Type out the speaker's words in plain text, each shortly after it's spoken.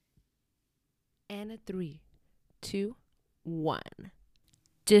And a 3, 2, 1.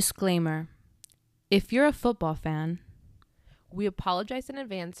 Disclaimer. If you're a football fan, We apologize in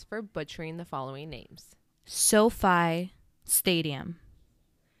advance for butchering the following names. SoFi Stadium,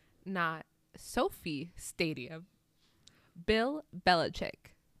 Not Sophie Stadium. Bill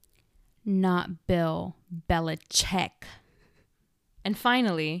Belichick. not Bill Belichick. And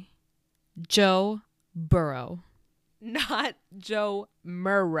finally, Joe Burrow. Not Joe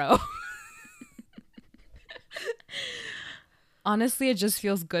Murrow. Honestly, it just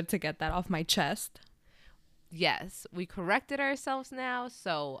feels good to get that off my chest. Yes, we corrected ourselves now,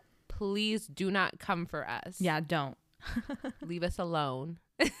 so please do not come for us. Yeah, don't. Leave us alone.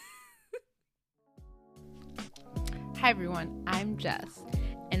 Hi everyone, I'm Jess,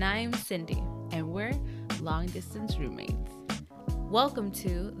 And I'm Cindy. and we're long distance roommates. Welcome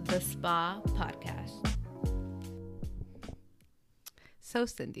to the Spa Podcast. So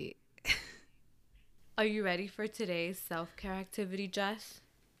Cindy, Are you ready for today's self-care activity, Jess?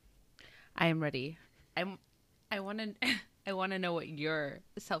 I am ready. I want to know what your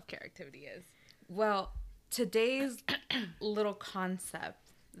self-care activity is. Well, today's little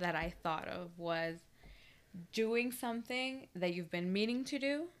concept that I thought of was doing something that you've been meaning to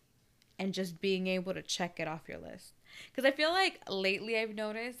do and just being able to check it off your list. Because I feel like lately I've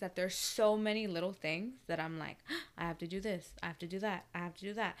noticed that there's so many little things that I'm like, I have to do this, I have to do that, I have to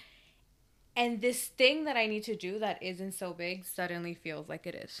do that. And this thing that I need to do that isn't so big suddenly feels like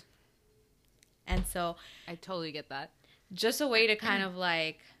it is. And so I totally get that. just a way to kind of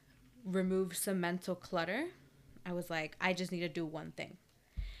like remove some mental clutter, I was like, I just need to do one thing.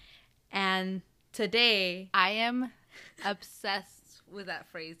 And today, I am obsessed with that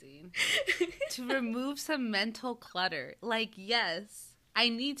phrasing. To remove some mental clutter. Like, yes, I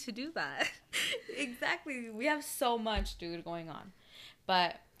need to do that. exactly, we have so much, dude, going on.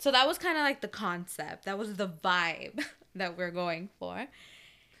 But so that was kind of like the concept. That was the vibe that we're going for.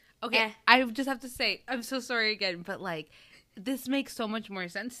 Okay, I just have to say, I'm so sorry again, but like, this makes so much more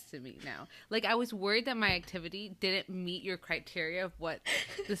sense to me now. Like, I was worried that my activity didn't meet your criteria of what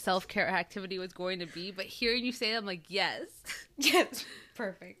the self-care activity was going to be, but hearing you say that, I'm like, yes. Yes,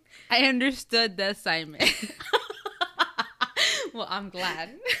 perfect. I understood the assignment. Well, I'm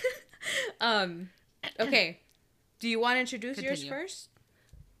glad. Okay. Do you want to introduce yours Continue. first?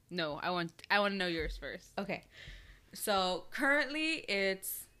 No, I want to know yours first. Okay. So currently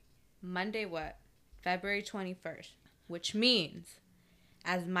it's Monday, February 21st, which means,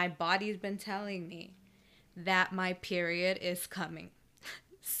 as my body's been telling me, that my period is coming.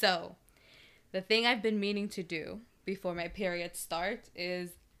 So the thing I've been meaning to do before my period starts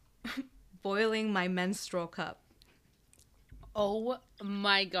is boiling my menstrual cup. Oh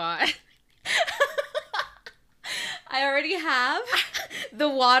my God. I already have the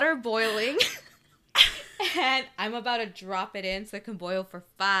water boiling. And I'm about to drop it in so it can boil for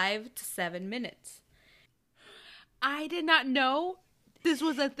 5 to 7 minutes. I did not know this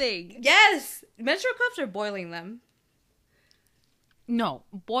was a thing. Yes! Menstrual cups are boiling them. No,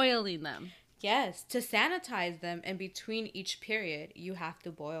 boiling them. Yes, to sanitize them in between each period, you have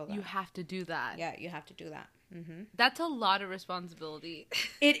to boil them. You have to do that. Yeah, you have to do that. Mm-hmm. That's a lot of responsibility.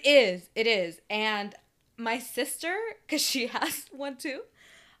 It is. And my sister, because she has one too,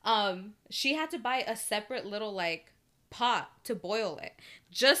 she had to buy a separate little like pot to boil it,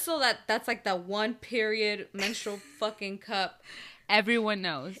 just so that's like that one period menstrual fucking cup. Everyone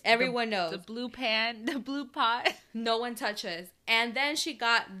knows. Everyone knows. The blue pan, the blue pot. No one touches. And then she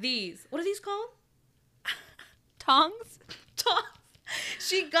got these. What are these called? Tongs? Tongs.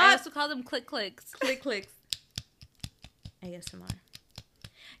 She I got also call them click clicks. click clicks. ASMR.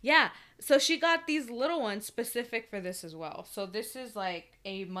 Yeah. So she got these little ones specific for this as well. So this is like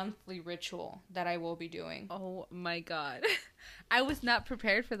a monthly ritual that I will be doing. Oh my God. I was not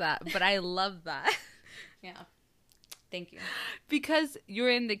prepared for that, but I love that. Yeah. Thank you. Because you're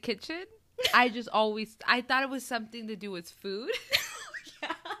in the kitchen, I thought it was something to do with food.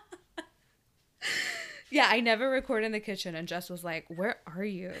 Yeah. Yeah, I never record in the kitchen, and Jess was like, "Where are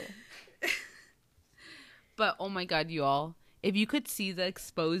you?" But oh my God, you all. If you could see the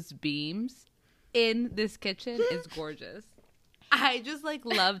exposed beams in this kitchen, it's gorgeous. I just like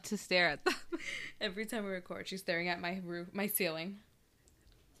love to stare at them. Every time we record, she's staring at my roof, my ceiling.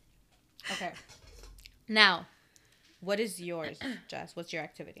 Okay. Now, what is yours, Jess? What's your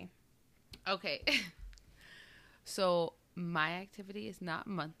activity? Okay. So my activity is not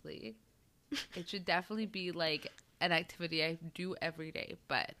monthly. It should definitely be like an activity I do every day,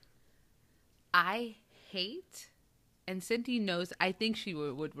 but I hate, and Cindy knows, I think she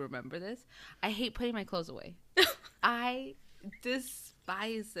would remember this, I hate putting my clothes away. I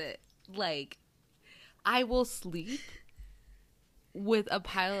despise it. Like, I will sleep with a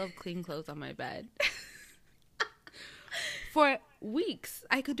pile of clean clothes on my bed for weeks.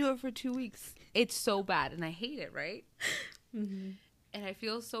 I could do it for 2 weeks. It's so bad, and I hate it, right? Mm-hmm. And I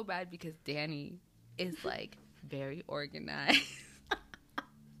feel so bad because Danny is like very organized.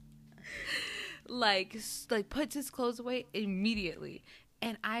 like puts his clothes away immediately,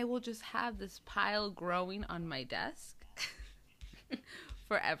 and I will just have this pile growing on my desk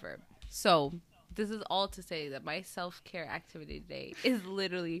forever. So this is all to say that my self-care activity today is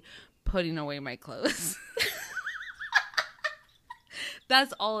literally putting away my clothes.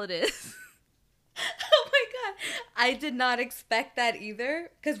 That's all it is. Oh my god. I did not expect that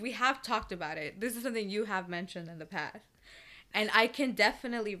either, because we have talked about it. This is something you have mentioned in the past. And I can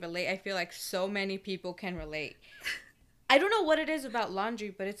definitely relate. I feel like so many people can relate. I don't know what it is about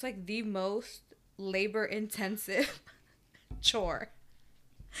laundry, but it's like the most labor-intensive chore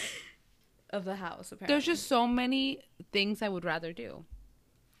of the house, apparently. There's just so many things I would rather do.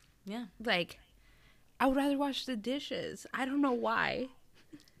 Yeah. Like, I would rather wash the dishes. I don't know why.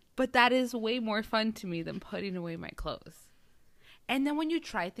 But that is way more fun to me than putting away my clothes. And then when you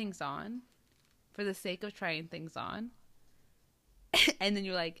try things on, for the sake of trying things on, and then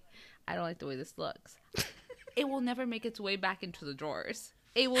you're like, I don't like the way this looks, it will never make its way back into the drawers.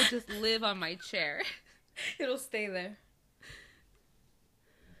 It will just live on my chair. It'll stay there.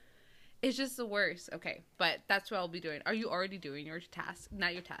 It's just the worst. Okay, but that's what I'll be doing. Are you already doing your task?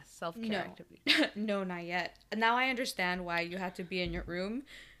 Not your task, self-care activity. No, not yet. Now I understand why you have to be in your room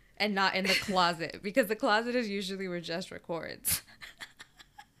and not in the closet, because the closet is usually where Jess records.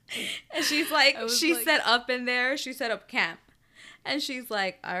 And she's like, set up in there. She set up camp. And she's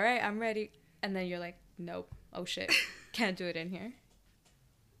like, all right, I'm ready. And then you're like, nope. Oh, shit. Can't do it in here.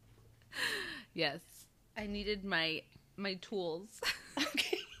 Yes. I needed my tools.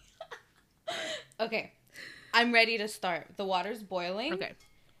 Okay. Okay. I'm ready to start. The water's boiling. Okay.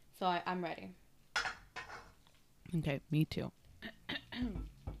 So I'm ready. Okay, me too.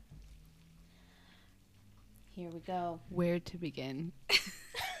 Here we go. Where to begin?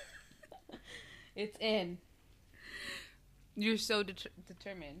 It's in. You're so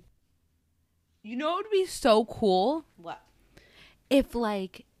determined. You know what would be so cool? What? If,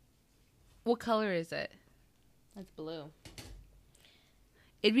 like, what color is it? It's blue.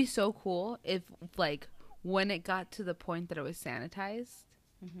 It'd be so cool if, like, when it got to the point that it was sanitized,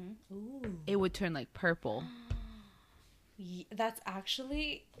 it would turn, like, purple. That's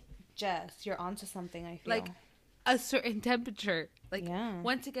actually, Jess, you're onto something, I feel. Like, a certain temperature. Like, yeah.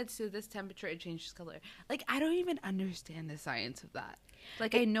 Once it gets to this temperature, it changes color. Like, I don't even understand the science of that.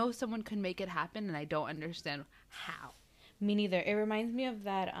 Like, I know someone could make it happen, and I don't understand how. Me neither. It reminds me of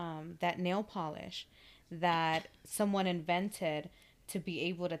that that nail polish that someone invented to be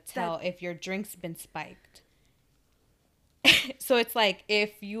able to tell if your drink's been spiked. So it's like,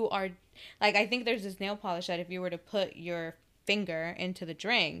 if you are, like, I think there's this nail polish that if you were to put your finger into the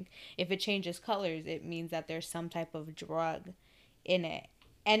drink, if it changes colors, it means that there's some type of drug in it.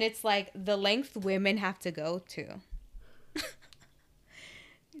 And it's like the length women have to go to.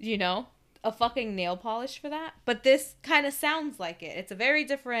 You know? A fucking nail polish for that. But this kind of sounds like it. It's a very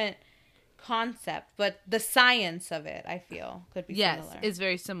different concept, but the science of it, I feel, could be similar. Yes, it's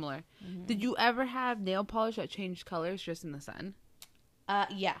very similar. Mm-hmm. Did you ever have nail polish that changed colors just in the sun?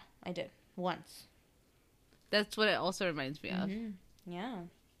 Yeah, I did. Once. That's what it also reminds me of. Yeah.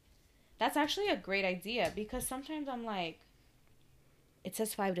 That's actually a great idea, because sometimes I'm like, it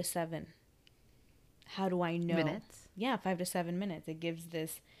says 5 to 7. How do I know? Minutes? Yeah, 5 to 7 minutes. It gives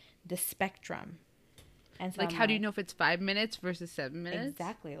this spectrum. And so like, how do you know if it's 5 minutes versus 7 minutes?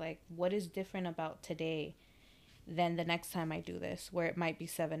 Exactly. Like, what is different about today than the next time I do this, where it might be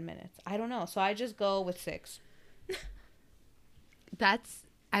 7 minutes? I don't know. So I just go with 6.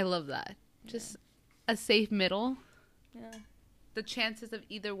 I love that. Just a safe middle. Yeah. The chances of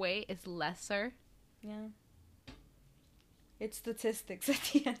either way is lesser. Yeah. It's statistics at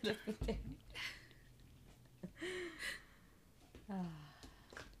the end of the day.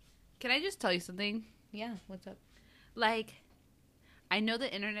 Can I just tell you something? Yeah, what's up? Like, I know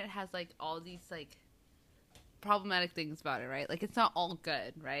the internet has, like, all these, like, problematic things about it, right? Like, it's not all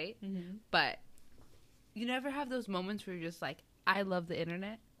good, right? Mm-hmm. But you never have those moments where you're just like, I love the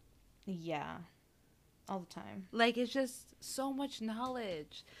internet? Yeah. All the time. Like, it's just so much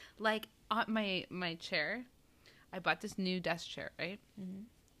knowledge. Like, on my chair, I bought this new desk chair, right? Mm-hmm.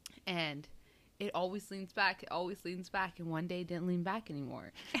 And it always leans back. It always leans back. And one day it didn't lean back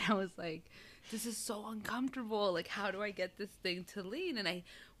anymore. And I was like, this is so uncomfortable. Like, how do I get this thing to lean? And I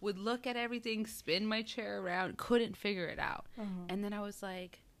would look at everything, spin my chair around, couldn't figure it out. And then I was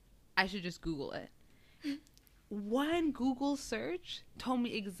like, I should just Google it. One Google search told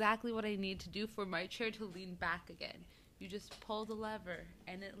me exactly what I need to do for my chair to lean back again. You just pull the lever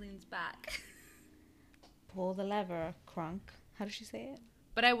and it leans back. Pull the lever, crunk. How does she say it?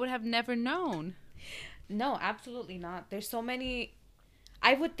 But I would have never known. No, absolutely not. There's so many.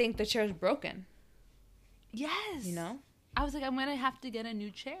 I would think the chair's broken. Yes. You know? I was like, I'm going to have to get a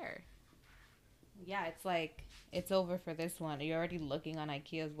new chair. Yeah, it's like, it's over for this one. Are you already looking on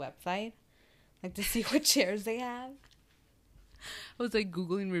IKEA's website? Like, to see what chairs they have? I was like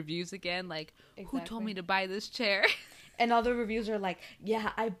Googling reviews again. Like, Exactly. who told me to buy this chair? And all the reviews are like,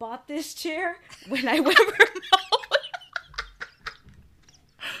 yeah, I bought this chair when I went remote.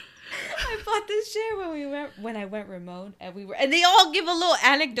 I bought this chair when I went remote, and they all give a little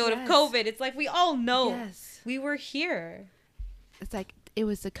anecdote of COVID. It's like, we all know we were here. It's like, it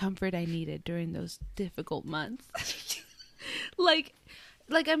was the comfort I needed during those difficult months. like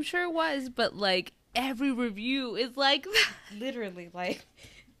I'm sure it was, but like every review is like literally like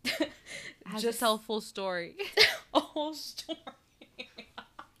has just tell a full story. A whole story.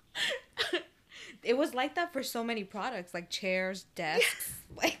 It was like that for so many products, like chairs, desks,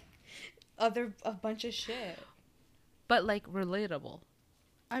 like a bunch of shit. But like relatable.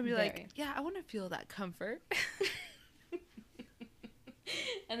 I'd be Very. like, yeah, I want to feel that comfort.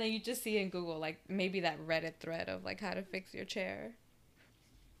 And then you just see in Google, like, maybe that Reddit thread of, like, how to fix your chair.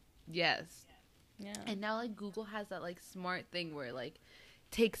 Yes. Yeah. And now, like, Google has that, like, smart thing where, like,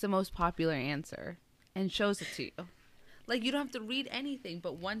 takes the most popular answer and shows it to you. Like, you don't have to read anything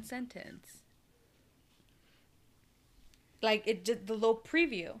but one sentence. Like, it did the little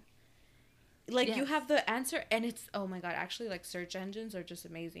preview. Like, you have the answer, and it's, oh, my God. Actually, like, search engines are just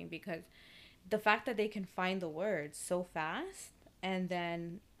amazing because the fact that they can find the words so fast. And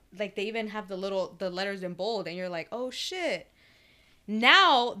then, like, they even have the letters in bold. And you're like, oh, shit.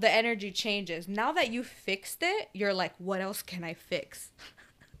 Now, the energy changes. Now that you fixed it, you're like, what else can I fix?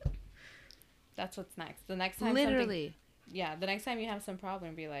 That's what's next. The next time literally. The next time you have some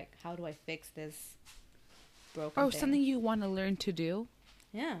problem, be like, how do I fix this broken thing? Something you want to learn to do.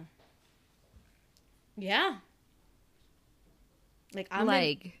 Yeah. Yeah. Like,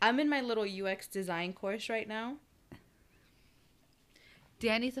 I'm in my little UX design course right now.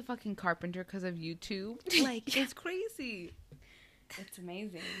 Danny's a fucking carpenter because of YouTube. Like, it's crazy. It's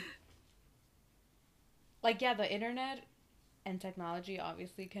amazing. Like, yeah, the internet and technology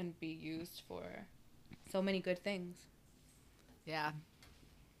obviously can be used for so many good things. Yeah.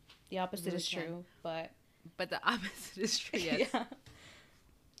 The opposite is true, but the opposite is true, yes. Yeah.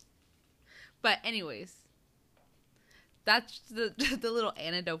 But anyways, that's the little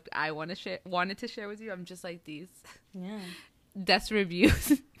anecdote I wanted to share with you. I'm just like these. Yeah. Desk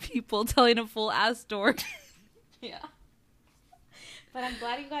reviews, people telling a full ass story. Yeah. But I'm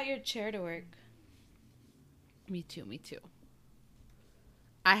glad you got your chair to work. Me too.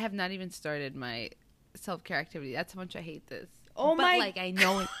 I have not even started my self-care activity. That's how much I hate this. Oh but my! Like, I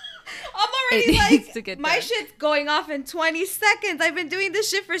know it. I'm already like, my shit's going off in 20 seconds. I've been doing this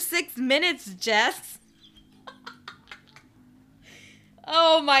shit for 6 minutes, Jess.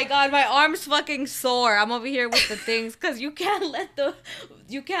 Oh my God, my arm's fucking sore. I'm over here with the things because you can't let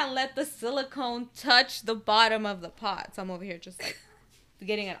the silicone touch the bottom of the pot. So I'm over here just like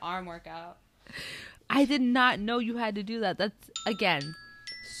getting an arm workout. I did not know you had to do that. That's, again,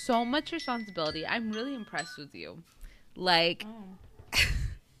 so much responsibility. I'm really impressed with you. Like,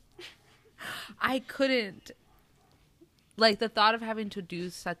 I couldn't, like, the thought of having to do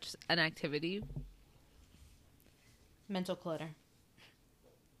such an activity. Mental clutter.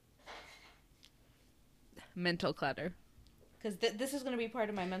 Because this is going to be part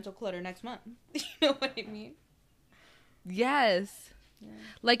of my mental clutter next month. You know what I mean? Yes. Yeah.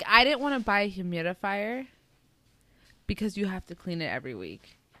 Like, I didn't want to buy a humidifier because you have to clean it every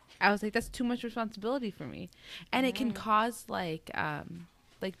week. I was like, that's too much responsibility for me. And it can cause, like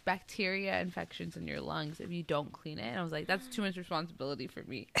bacteria infections in your lungs if you don't clean it. And I was like, that's too much responsibility for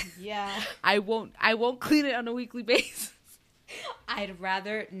me. Yeah. I won't clean it on a weekly basis. I'd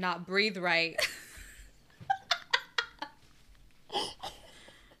rather not breathe right.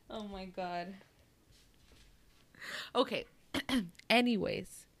 Oh my God. Okay.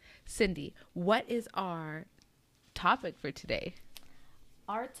 Anyways, Cindy, what is our topic for today?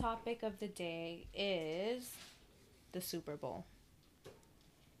 Our topic of the day is the Super Bowl.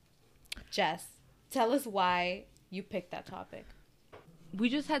 Jess, tell us why you picked that topic. We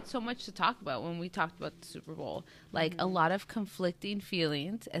just had so much to talk about when we talked about the Super Bowl. Like, a lot of conflicting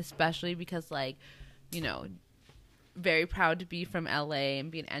feelings, especially because, like, you know, very proud to be from LA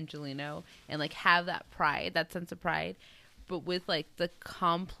and be an Angelino and, like, have that pride, that sense of pride. But with, like, the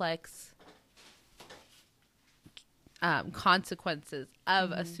complex consequences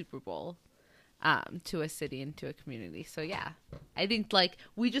of a Super Bowl to a city and to a community. So yeah, I think like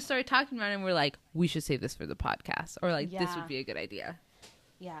we just started talking about it and we're like, we should save this for the podcast, or like this would be a good idea.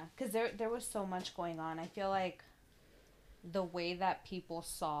 Yeah, because there was so much going on. I feel like the way that people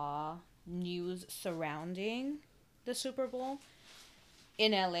saw news surrounding the Super Bowl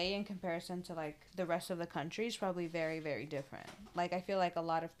in LA in comparison to like the rest of the country is probably very, very different. Like I feel like a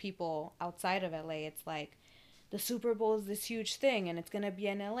lot of people outside of LA, it's like the Super Bowl is this huge thing and it's going to be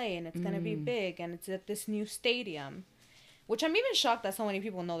in LA and it's going to be big and it's at this new stadium. Which I'm even shocked that so many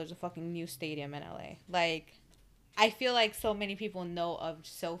people know there's a fucking new stadium in LA. Like, I feel like so many people know of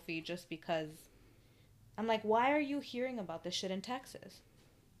Sophie just because I'm like, why are you hearing about this shit in Texas?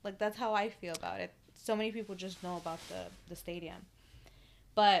 Like, that's how I feel about it. So many people just know about the stadium.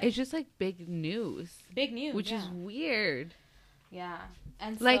 But it's just like big news. Big news, which is weird. Yeah.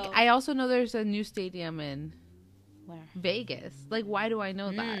 And like, I also know there's a new stadium in where? Vegas. Like, why do I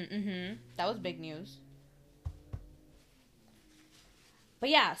know that? Mm-hmm. That was big news. But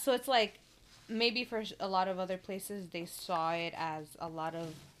yeah, so it's like maybe for a lot of other places they saw it as a lot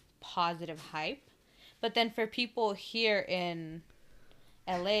of positive hype. But then for people here in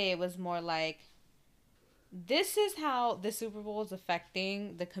LA, it was more like, this is how the Super Bowl is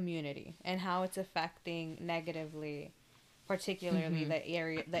affecting the community and how it's affecting negatively, particularly the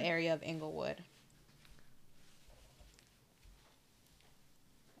area of Inglewood.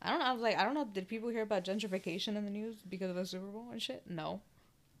 I don't know. I was like, I don't know. Did people hear about gentrification in the news because of the Super Bowl and shit? No.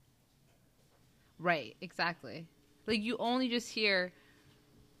 Right, exactly. Like, you only just hear,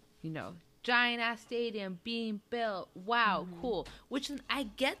 you know, giant ass stadium being built. Wow, cool. Which I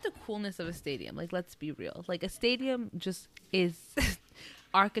get the coolness of a stadium. Like, let's be real. Like, a stadium just is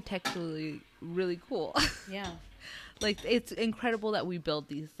architecturally really cool. Yeah. Like, it's incredible that we build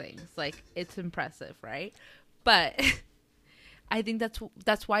these things. Like, it's impressive, right? But I think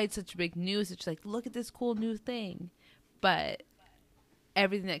that's why it's such big news. It's like, look at this cool new thing. But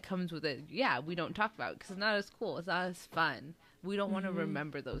everything that comes with it, yeah, we don't talk about because it's not as cool. It's not as fun. We don't want to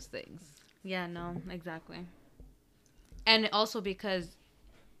remember those things. Yeah, no, exactly. And also because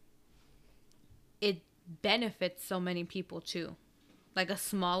it benefits so many people too. Like a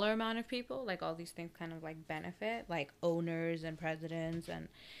smaller amount of people, like all these things kind of like benefit, like owners and presidents and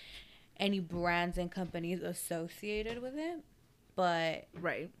any brands and companies associated with it. But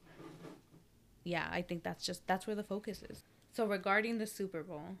right. Yeah, I think that's where the focus is. So regarding the Super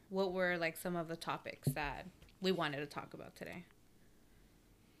Bowl, what were like some of the topics that we wanted to talk about today?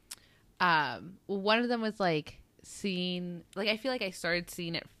 Well, one of them was like seeing, like, I feel like I started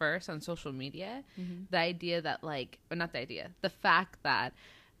seeing it first on social media. The idea that like, or not the idea, the fact that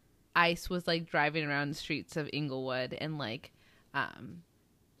ICE was like driving around the streets of Inglewood and like, I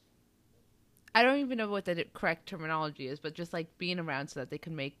don't even know what the correct terminology is, but just like being around so that they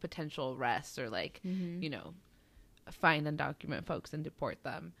could make potential arrests or like, you know, find undocumented folks and deport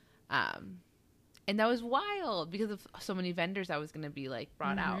them. And that was wild because of so many vendors that was going to be like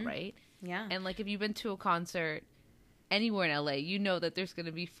brought out, right? Yeah. And like if you've been to a concert anywhere in LA, you know that there's going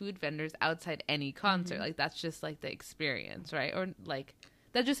to be food vendors outside any concert. Like that's just like the experience, right? Or like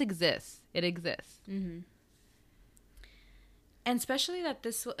that just exists. It exists. And especially that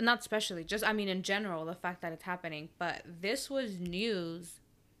this, not especially, just, I mean, in general, the fact that it's happening, but this was news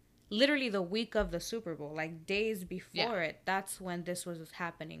literally the week of the Super Bowl, like days before it. That's when this was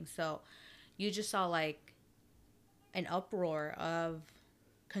happening. So you just saw like an uproar of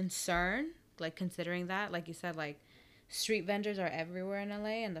concern, like considering that, like you said, like street vendors are everywhere in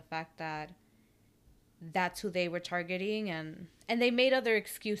LA, and the fact that that's who they were targeting, and they made other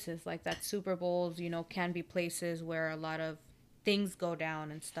excuses like that Super Bowls, you know, can be places where a lot of things go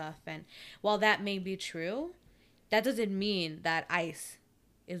down and stuff. And while that may be true, that doesn't mean that ICE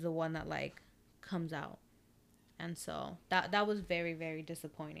is the one that like comes out. And so that was very, very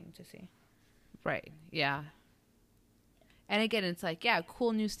disappointing to see. Right. Yeah. And again, it's like, yeah,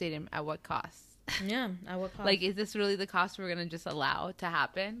 cool new stadium. At what cost? Yeah. At what cost? Like, is this really the cost we're going to just allow to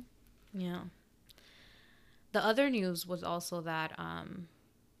happen? Yeah. The other news was also that,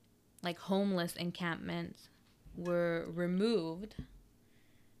 like, homeless encampments were removed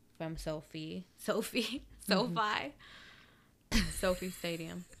from SoFi Stadium.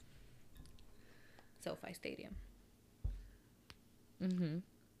 SoFi Stadium.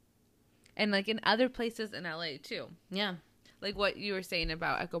 And like in other places in LA too. Yeah. Like what you were saying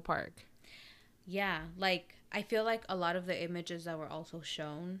about Echo Park. Yeah, like I feel like a lot of the images that were also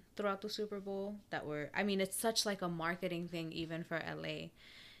shown throughout the Super Bowl that were, I mean, it's such like a marketing thing even for LA,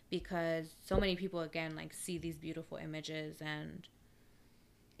 because so many people again like see these beautiful images, and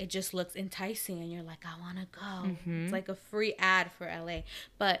it just looks enticing and you're like, I want to go. It's Mm-hmm. like a free ad for LA.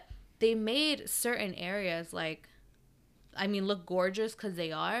 But they made certain areas like, I mean, look gorgeous because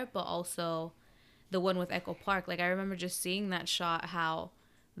they are, but also the one with Echo Park. Like, I remember just seeing that shot, how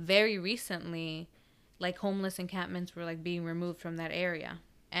very recently, like, homeless encampments were, like, being removed from that area.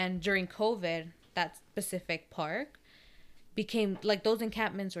 And during COVID, that specific park became, like, those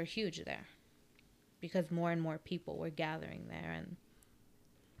encampments were huge there because more and more people were gathering there, and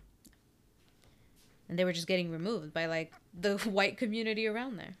they were just getting removed by, like, the white community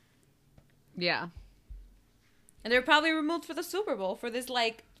around there. Yeah. And they were probably removed for the Super Bowl for this,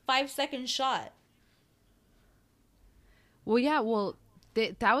 like, 5-second shot. Well, yeah. Well,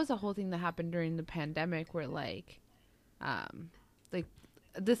 that was a whole thing that happened during the pandemic, where like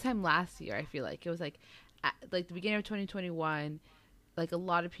this time last year, I feel like it was like the beginning of 2021. Like a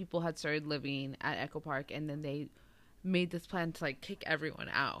lot of people had started living at Echo Park, and then they made this plan to like kick everyone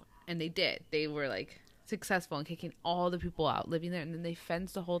out, and they did. They were like successful in kicking all the people out living there, and then they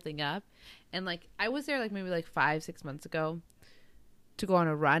fenced the whole thing up. And like I was there like maybe like 5-6 months ago to go on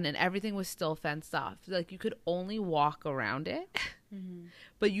a run, and everything was still fenced off. Like you could only walk around it,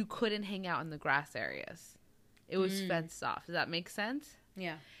 but you couldn't hang out in the grass areas. It was fenced off. Does that make sense?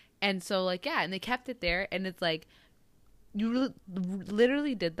 Yeah. And so like yeah, and they kept it there, and it's like you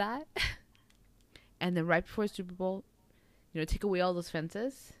literally did that, and then right before Super Bowl, take away all those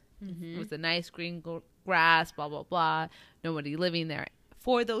fences with the nice green grass, blah blah blah. Nobody living there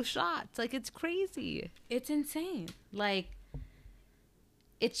for those shots. Like it's crazy. It's insane. Like,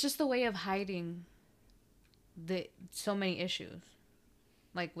 it's just a way of hiding so many issues,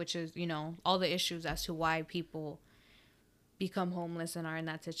 like, which is all the issues as to why people become homeless and are in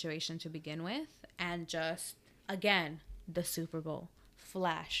that situation to begin with. And just again, the Super Bowl,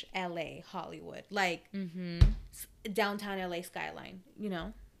 Flash, LA, Hollywood, like downtown LA skyline,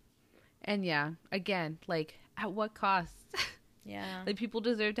 And yeah, again, like at what cost? Yeah. Like people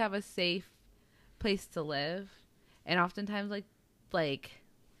deserve to have a safe place to live, and oftentimes like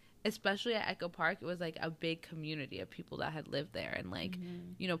especially at Echo Park, it was like a big community of people that had lived there and like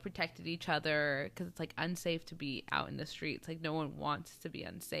protected each other, because it's like unsafe to be out in the streets. Like no one wants to be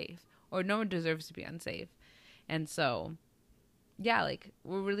unsafe, or no one deserves to be unsafe. And so yeah, like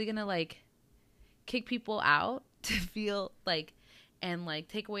we're really gonna like kick people out to feel like, and like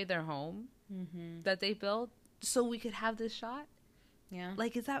take away their home that they built so we could have this shot. Yeah.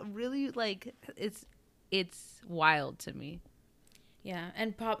 Like, is that really like it's wild to me. Yeah.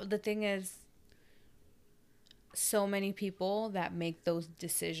 And the thing is, so many people that make those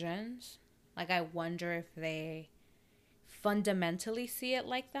decisions, like, I wonder if they fundamentally see it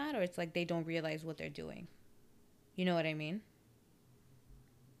like that, or it's like they don't realize what they're doing. You know what I mean?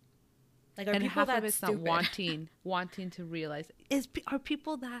 Like, are And people half that of it's stupid? not wanting to realize. Are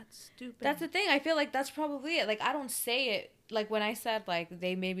people that stupid? That's the thing. I feel like that's probably it. Like, I don't say it. Like, when I said, like,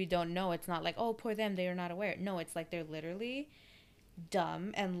 they maybe don't know, it's not like, oh, poor them, they are not aware. No, it's like they're literally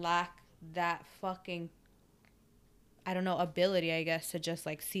dumb and lack that fucking, I don't know, ability, I guess, to just,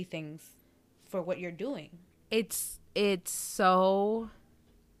 like, see things for what you're doing. It's so,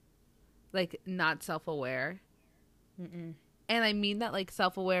 like, not self-aware. And I mean that, like,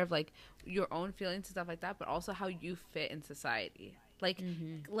 self-aware of, like, your own feelings and stuff like that, but also how you fit in society. Like,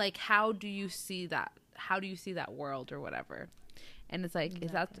 like, how do you see that? How do you see that world or whatever? And it's like,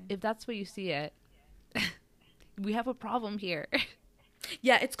 Exactly. if that's what you see it, we have a problem here.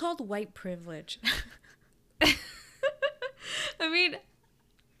 Yeah, it's called white privilege. I mean,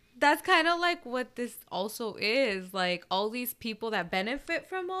 that's kind of like what this also is. Like, all these people that benefit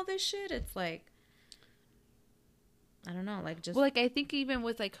from all this shit, it's like, I don't know, like, just... Well, like, I think even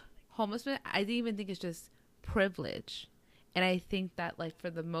with, like, homelessness, I didn't even think it's just privilege. And I think that, like,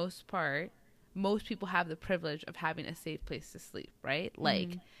 for the most part, most people have the privilege of having a safe place to sleep, right?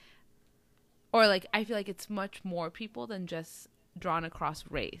 Like, or, like, I feel like it's much more people than just drawn across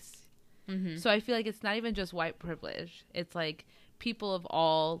race. So I feel like it's not even just white privilege. It's, like, people of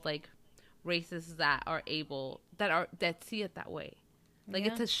all, like, races that are able, that see it that way. Like,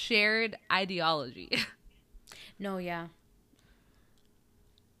 it's a shared ideology. No, yeah.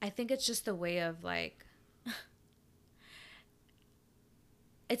 I think it's just a way of, like...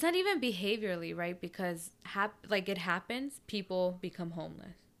 It's not even behaviorally, right? Because, like, it happens, people become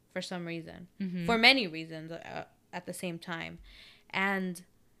homeless for some reason. For many reasons at the same time. And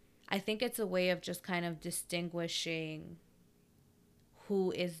I think it's a way of just kind of distinguishing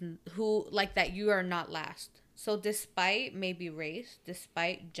who, like, that you are not last. So despite maybe race,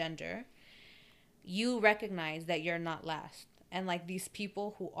 despite gender, you recognize that you're not last. And, like, these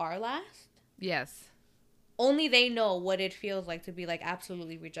people who are last... Yes. only they know what it feels like to be like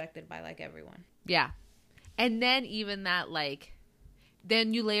absolutely rejected by like everyone. Yeah. And then even that, like,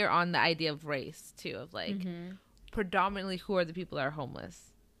 then you layer on the idea of race too, of like predominantly who are the people that are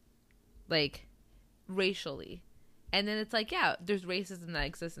homeless, like racially. And then it's like, yeah, there's racism that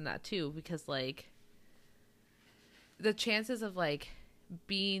exists in that too, because like the chances of like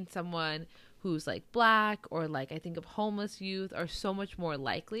being someone who's like black or like I think of homeless youth are so much more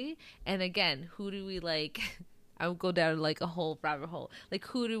likely. And again, who do we like I would go down like a whole rabbit hole, like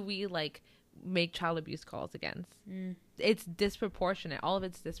who do we like make child abuse calls against? It's disproportionate. All of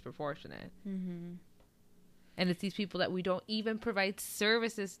it's disproportionate. And it's these people that we don't even provide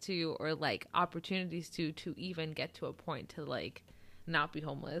services to or like opportunities to even get to a point to like not be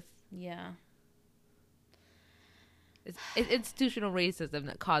homeless. Yeah. It's institutional racism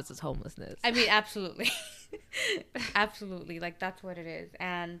that causes homelessness. I mean, absolutely. Absolutely. Like, that's what it is.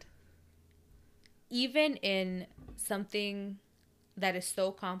 And even in something that is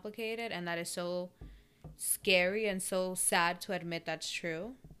so complicated and that is so scary and so sad to admit that's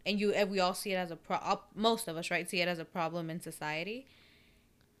true, and we all see it as most of us, right, see it as a problem in society,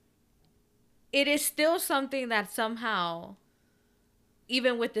 it is still something that somehow,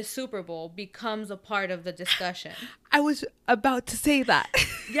 even with the Super Bowl, becomes a part of the discussion. I was about to say that.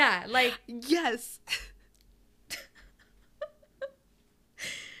 Yeah, like... Yes.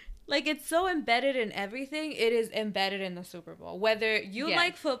 Like, it's so embedded in everything. It is embedded in the Super Bowl. Whether you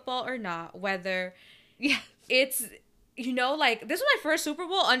like football or not, whether it's... You know, like, this was my first Super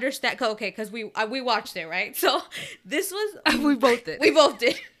Bowl, understand... Okay, because we watched it, right? So, this was... We both did. We both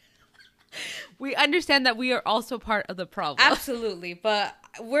did. We understand that we are also part of the problem. Absolutely, but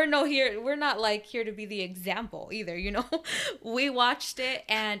we're not like here to be the example either, you know? We watched it,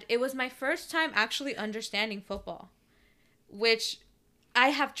 and it was my first time actually understanding football, which I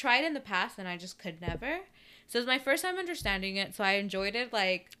have tried in the past, and I just could never. So it was my first time understanding it, so I enjoyed it,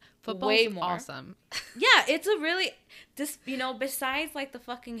 like, Football's way more. Awesome. Yeah, it's a really... you know, besides, like, the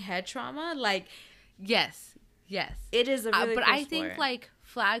fucking head trauma, like... Yes. It is a really but cool I sport. think, like,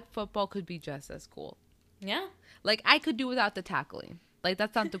 flag football could be just as cool. Yeah. Like, I could do without the tackling. Like,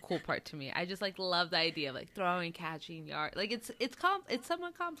 that's not the cool part to me. I just, like, love the idea of, like, throwing, catching, yard. Like, it's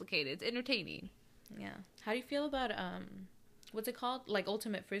somewhat complicated. It's entertaining. Yeah. How do you feel about, what's it called? Like,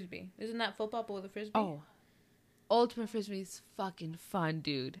 ultimate frisbee. Isn't that football but with a frisbee? Oh. Ultimate frisbee is fucking fun,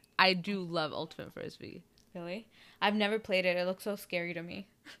 dude. I do love ultimate frisbee. Really? I've never played it. It looks so scary to me.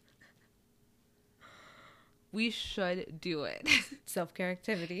 We should do it. Self-care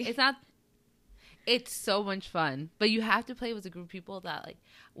activity. It's so much fun. But you have to play with a group of people that, like,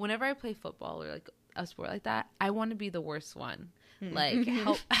 whenever I play football or, like, a sport like that, I want to be the worst one. Like,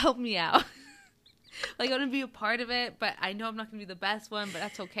 help me out. Like, I want to be a part of it, but I know I'm not going to be the best one, but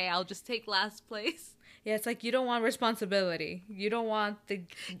that's okay. I'll just take last place. Yeah, it's like you don't want responsibility. You don't want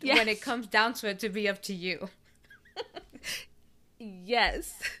when it comes down to it to be up to you.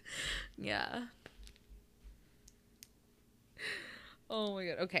 Yes. Yeah. Oh my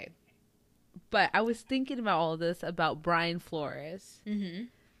god. Okay. But I was thinking about all this about Brian Flores. Mm-hmm.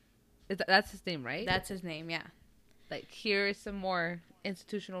 That's his name, right? That's his name, yeah. Like, here is some more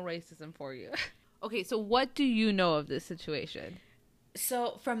institutional racism for you. Okay, so what do you know of this situation?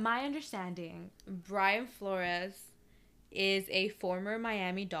 So, from my understanding, Brian Flores is a former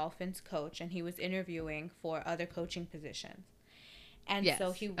Miami Dolphins coach, and he was interviewing for other coaching positions. And yes.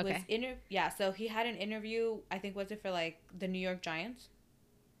 So he was so he had an interview, I think, was it for like the New York Giants?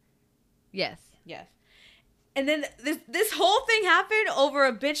 Yes. And then this whole thing happened over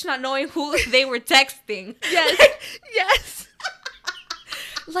a bitch not knowing who they were texting. Yes. Yes.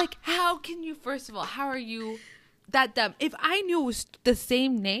 Like, how can you, first of all, how are you that dumb? If I knew it was the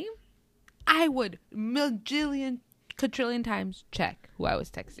same name, I would quadrillion times check who I was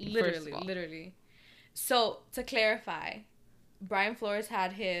texting. Literally. So, to clarify, Brian Flores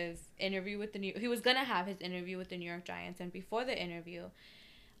had his interview with he was going to have his interview with the New York Giants, and before the interview,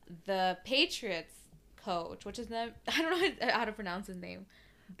 the Patriots coach, which is I don't know how to pronounce his name,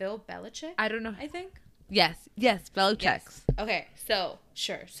 Bill Belichick? I don't know. I think. Yes, Belichick. Yes. Okay, so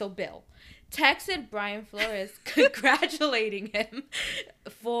Bill texted Brian Flores congratulating him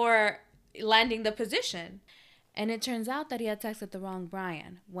for landing the position. And it turns out that he had texted the wrong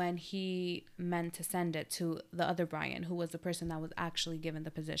Brian when he meant to send it to the other Brian, who was the person that was actually given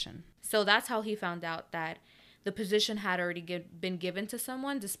the position. So that's how he found out that the position had already been given to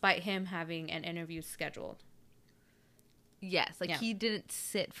someone, despite him having an interview scheduled. Yes, he didn't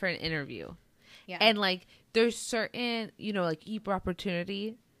sit for an interview. Yeah. And, like, there's certain, like, equal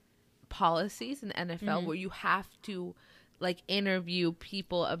opportunity policies in the NFL where you have to, like interview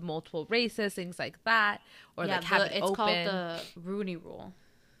people of multiple races, things like that, or like have it it's open. called the Rooney Rule.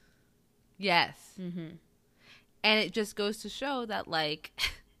 Yes. And it just goes to show that like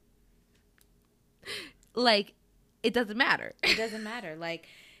like it doesn't matter. It doesn't matter. Like,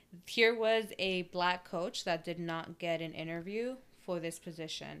 here was a black coach that did not get an interview for this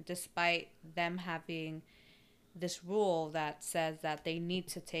position, despite them having this rule that says that they need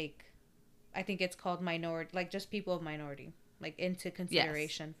to take, I think it's called minority, like just people of minority, like into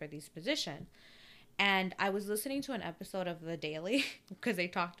consideration for these positions. And I was listening to an episode of The Daily because they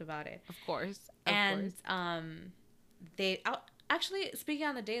talked about it. Of course. They actually, speaking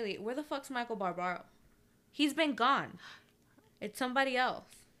on The Daily, where the fuck's Michael Barbaro? He's been gone. It's somebody else.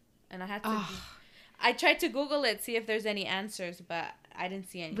 And I had to I tried to Google it, see if there's any answers, but I didn't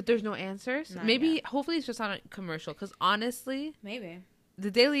see any. But there's no answers? Maybe, hopefully it's just on a commercial. Because honestly, maybe The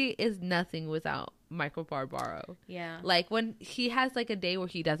Daily is nothing without Michael Barbaro. Yeah. Like, when he has, like, a day where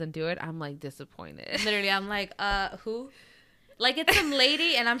he doesn't do it, I'm, like, disappointed. Literally, I'm like, who? Like, it's some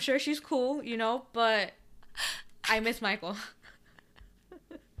lady, and I'm sure she's cool, you know, but I miss Michael.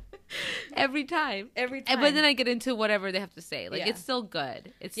 Every time. Every time. But then I get into whatever they have to say. Like, it's still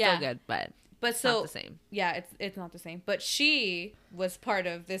good. It's still good, but it's not the same. Yeah, it's not the same. But she was part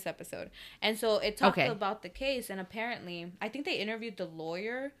of this episode. And so it talked about the case, and apparently, I think they interviewed the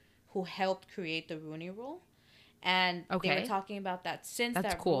lawyer who helped create the Rooney Rule. And they were talking about that since since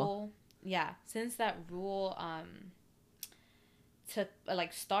that rule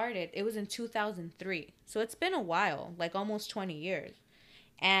started, it was in 2003. So it's been a while, like almost 20 years.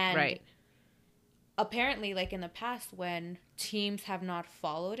 And apparently, like, in the past, when teams have not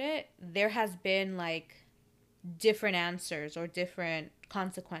followed it, there has been, like, different answers or different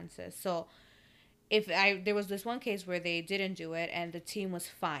consequences. So there was this one case where they didn't do it and the team was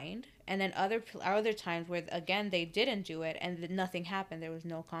fined. And then other times where, again, they didn't do it and nothing happened. There was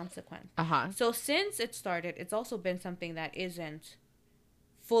no consequence. So since it started, it's also been something that isn't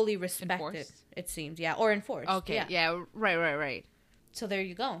fully respected, enforced? It seems. Yeah, or enforced. Okay, yeah, right. So there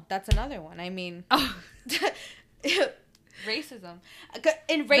you go. That's another one. I mean, racism.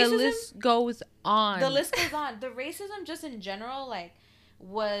 In racism, the list goes on. The list goes on. The racism, just in general, like,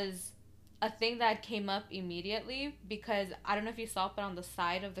 was a thing that came up immediately because I don't know if you saw, but on the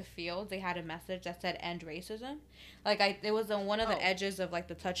side of the field they had a message that said "End racism." Like, it was on one of the edges of, like,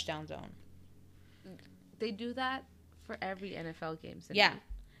 the touchdown zone. They do that for every NFL game. Cindy. Yeah.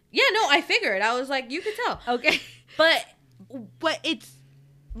 No, I figured. I was like, you could tell. Okay, but it's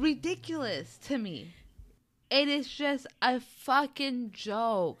ridiculous to me. It is just a fucking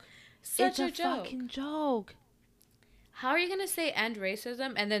joke. It's a fucking joke. How are you gonna say "end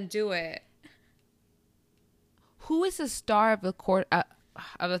racism" and then do it? Who is the star of the court? I'm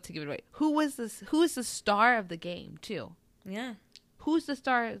about to give it away. Who is the star of the game too? Yeah. Who's the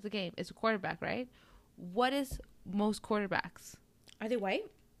star of the game? It's a quarterback, right? What is most quarterbacks? Are they white?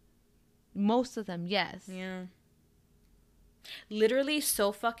 Most of them, yes. Yeah. Literally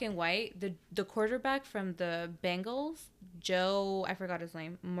so fucking white. The quarterback from the Bengals, Joe, I forgot his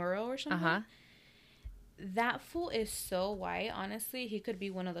name, Murrow or something. That fool is so white. Honestly, he could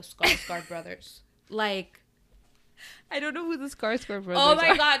be one of the Skarsgård brothers. Like, I don't know who the Skarsgård brothers are. Oh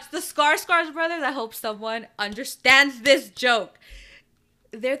my god, the Skarsgård brothers. I hope someone understands this joke.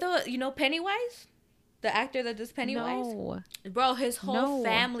 They're Pennywise, the actor that does Pennywise. No, bro, his whole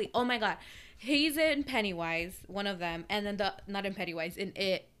family. Oh my god. He's in Pennywise, one of them, and then not in Pennywise, in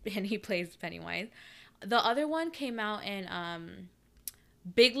It, and he plays Pennywise. The other one came out in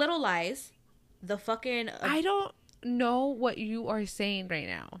Big Little Lies. The fucking... I don't know what you are saying right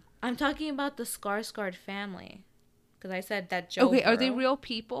now. I'm talking about the Skarsgård family. Because I said that Joe Okay, Burrow. Are they real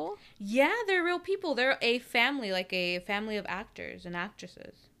people? Yeah, they're real people. They're a family, like a family of actors and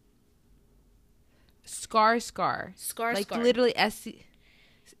actresses. Skarsgård. Like literally S-C-A-R.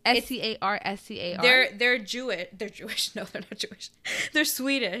 They're Jewish. They're Jewish. No, they're not Jewish. They're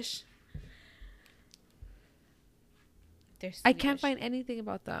Swedish. I can't find anything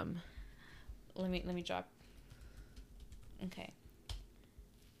about them. Let me drop. Okay.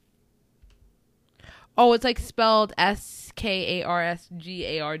 Oh, it's like spelled Skarsgard.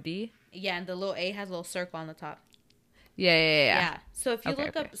 Yeah, and the little A has a little circle on the top. Yeah. So if you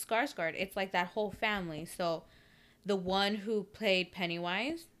look up Skarsgård, it's like that whole family. So the one who played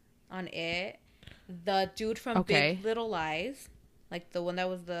Pennywise on It, the dude from Big Little Lies, like the one that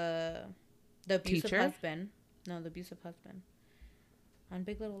was the abusive husband. No, the abusive husband. On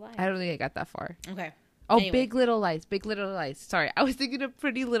Big Little Lies. I don't think I got that far. Okay. Oh, anyway. Big Little Lies. Sorry, I was thinking of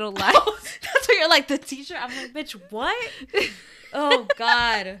Pretty Little Lies. Oh, that's what you're like, the teacher? I'm like, bitch, what? Oh,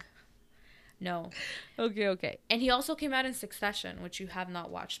 God. No. Okay. And he also came out in Succession, which you have not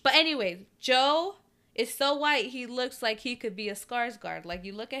watched. But anyways, Joe is so white, he looks like he could be a Skarsgård. Like,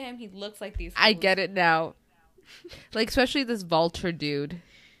 you look at him, he looks like these I fools. get it now. Like, especially this vulture dude.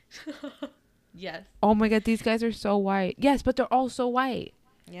 Yes. Oh my god, these guys are so white. Yes, but they're all so white.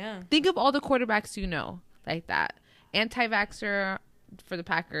 Yeah. Think of all the quarterbacks you know like that. Anti-vaxxer for the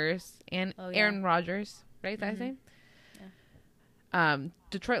Packers and Aaron Rodgers, right? That's his name? Yeah.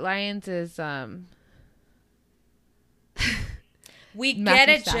 Detroit Lions is we Matthew get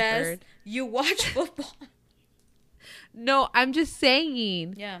it, Stafford. Jess. You watch football. No, I'm just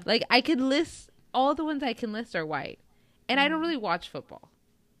saying. Yeah. Like, I could list all the ones I can list are white. And I don't really watch football.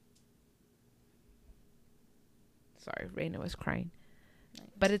 Sorry, Raina was crying. Nice.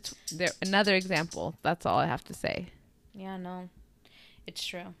 But it's there another example. That's all I have to say. Yeah, no. It's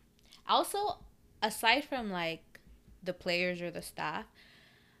true. Also, aside from like the players or the staff,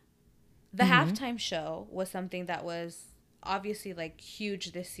 the halftime show was something that was obviously like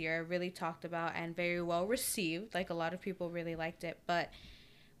huge this year, really talked about and very well received. Like, a lot of people really liked it. But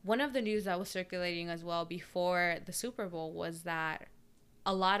one of the news that was circulating as well before the Super Bowl was that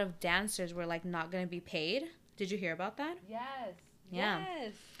a lot of dancers were like not going to be paid. Did you hear about that? Yes. Yeah.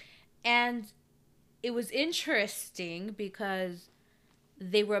 Yes. And it was interesting because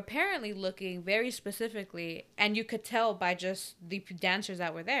they were apparently looking very specifically, and you could tell by just the dancers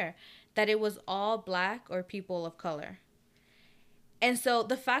that were there, that it was all black or people of color. And so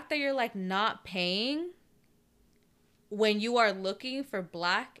the fact that you're like not paying when you are looking for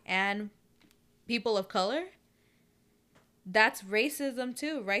black and people of color, that's racism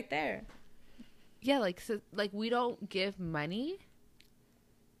too, right there. Yeah, like, so, like, we don't give money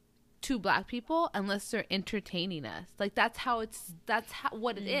to black people unless they're entertaining us. Like, that's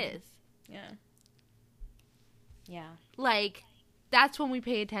what it is. Yeah. Yeah. Like, that's when we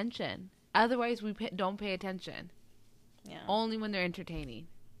pay attention. Otherwise, we don't pay attention. Yeah. Only when they're entertaining.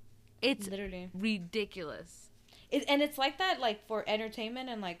 It's literally ridiculous. And it's like that, like, for entertainment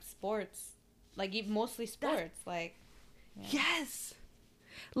and like sports, like mostly sports. Like, yes,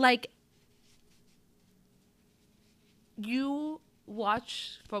 like, you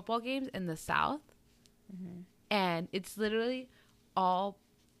watch football games in the South, and it's literally all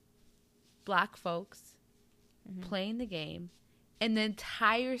black folks playing the game, and the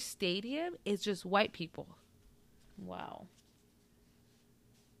entire stadium is just white people. Wow.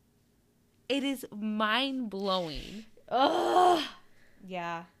 It is mind-blowing. Ugh.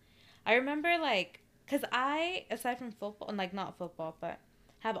 Yeah. I remember, like, because I, aside from football, and like not football, but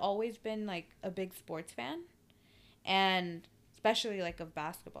have always been like a big sports fan, and especially like of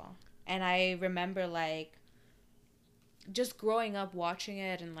basketball. And I remember like just growing up watching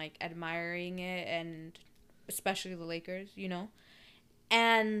it and like admiring it, and especially the Lakers, you know.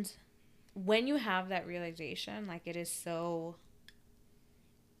 And when you have that realization, like, it is so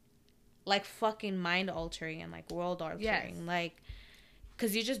like fucking mind altering and like world altering. Yes. Like,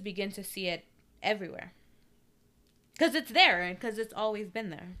 because you just begin to see it everywhere. Because it's there and because it's always been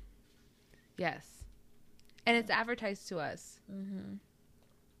there. Yes. And it's advertised to us.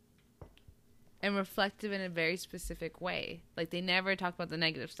 And reflective in a very specific way. Like, they never talk about the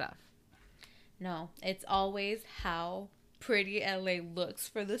negative stuff. No, it's always how pretty LA looks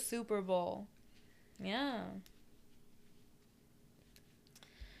for the Super Bowl. Yeah.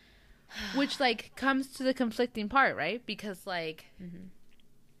 Which, like, comes to the conflicting part, right? Because, like,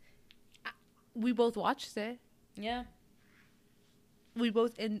 we both watched it. Yeah. We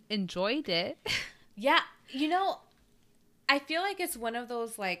both enjoyed it. Yeah. You know, I feel like it's one of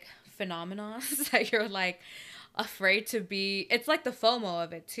those, like, phenomena that you're, like, afraid to be. It's like the FOMO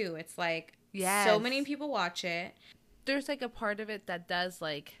of it, too. It's like, so many people watch it. There's, like, a part of it that does,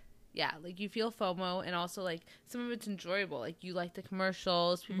 like, yeah, like, you feel FOMO, and also, like, some of it's enjoyable. Like, you like the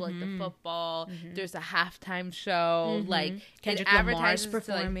commercials, people like the football, there's a halftime show, like, Kendrick it Lamar's advertises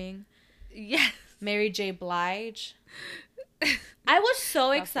performing. To, like, yes. Mary J. Blige. I was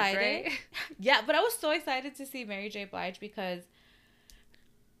so excited. Yeah, but I was so excited to see Mary J. Blige because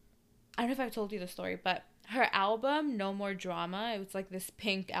I don't know if I've told you the story, but her album, No More Drama, it was like this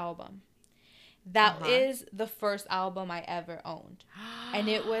pink album. That is the first album I ever owned. And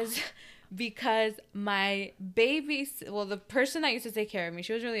it was because my the person that used to take care of me,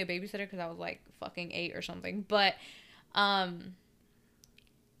 she was really a babysitter because I was like fucking 8 or something. But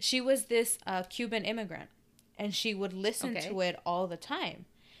she was this Cuban immigrant. And she would listen to it all the time.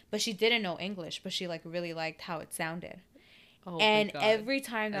 But she didn't know English, but she like really liked how it sounded. Oh, and every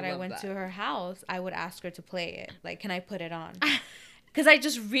time that I went to her house, I would ask her to play it. Like, can I put it on? Because I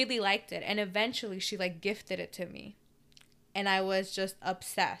just really liked it. And eventually she like gifted it to me. And I was just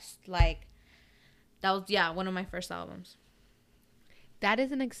obsessed. Like, That was, yeah, one of my first albums. That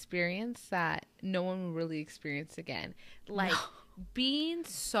is an experience that no one will really experience again. Like, being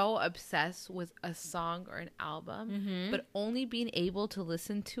so obsessed with a song or an album, but only being able to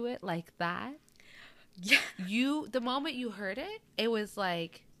listen to it like that. Yeah. The moment you heard it, it was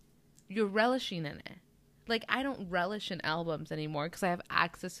like you're relishing in it. Like, I don't relish in albums anymore because I have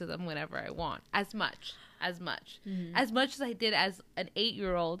access to them whenever I want. As much as I did as an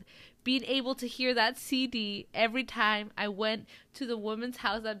 8-year-old, being able to hear that CD every time I went to the woman's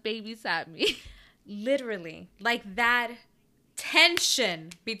house that babysat me. Literally. Like, that tension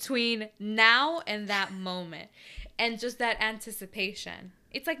between now and that moment. And just that anticipation.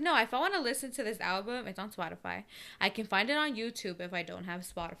 It's like, no, if I want to listen to this album, it's on Spotify. I can find it on YouTube if I don't have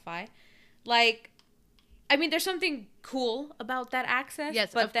Spotify. Like, I mean, there's something cool about that access.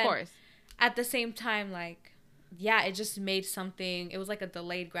 Yes, but of then, course. at the same time, like, yeah, it just made something. It was like a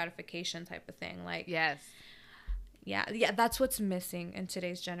delayed gratification type of thing. Like, Yes. Yeah, that's what's missing in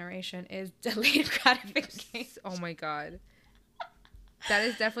today's generation is delayed gratification. Oh my God. That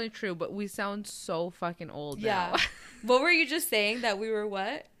is definitely true, but we sound so fucking old now. What were you just saying? That we were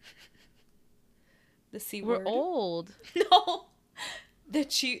what? The C word. We're old. No. The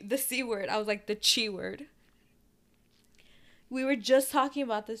C word. I was like, the chi word. We were just talking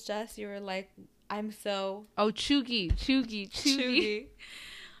about this, Jess. You were like, I'm so... Oh, chuggy.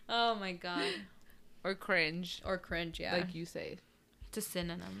 Oh, my God. Or cringe. Or cringe, yeah. Like you say. It's a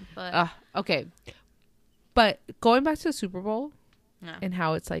synonym, but... Okay. But going back to the Super Bowl Yeah. and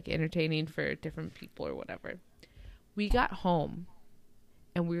how it's, like, entertaining for different people or whatever. We got home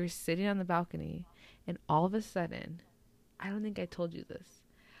and we were sitting on the balcony and all of a sudden... I don't think I told you this.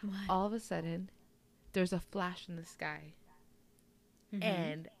 What? All of a sudden, there's a flash in the sky. Mm-hmm.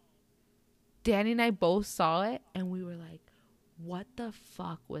 And Danny and I both saw it, and we were like, what the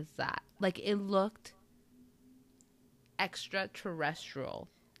fuck was that? Like, it looked extraterrestrial.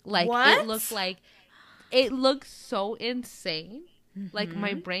 Like, what? it looked so insane. Mm-hmm. Like,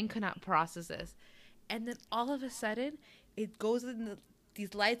 my brain could not process this. And then all of a sudden, it goes in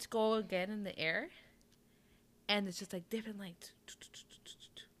these lights go again in the air. And it's just like different lights.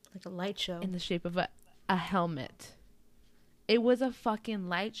 Like a light show. In the shape of a helmet. It was a fucking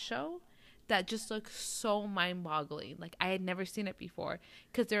light show that just looked so mind-boggling. Like, I had never seen it before.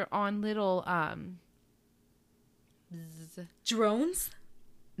 Because they're on little... drones?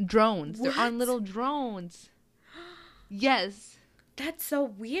 Drones. What? They're on little drones. Yes. That's so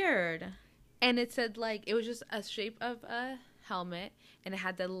weird. And it said, like, it was just a shape of a helmet. And it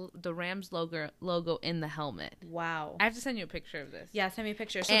had the Rams logo in the helmet. Wow. I have to send you a picture of this. Yeah, send me a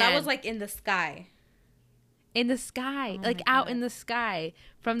picture. So that was like in the sky. In the sky. Oh like out in the sky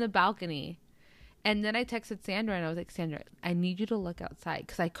from the balcony. And then I texted Sandra and I was like, Sandra, I need you to look outside.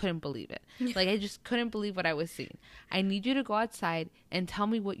 Because I couldn't believe it. Like, I just couldn't believe what I was seeing. I need you to go outside and tell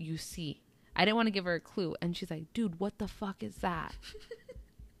me what you see. I didn't want to give her a clue. And she's like, dude, what the fuck is that?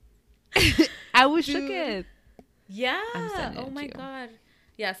 I was shook. Yeah. Oh my God.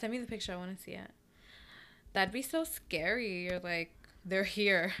 Yeah, send me the picture. I want to see it. That'd be so scary. You're like, they're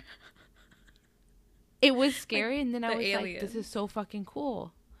here. It was scary, like, and then I was aliens. like, this is so fucking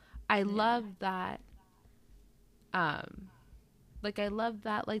cool. I love that. Like, I love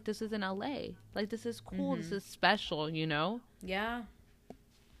that, like, this is in LA. Like, this is cool. This is special, you know? Yeah.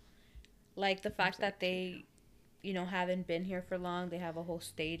 Like, the fact that they, you know, haven't been here for long. They have a whole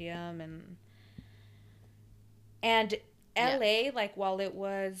stadium and LA, like, while it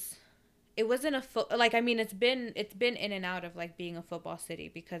wasn't like, I mean, it's been in and out of, like, being a football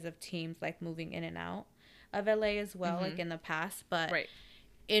city because of teams, like, moving in and out of LA as well, like, in the past. But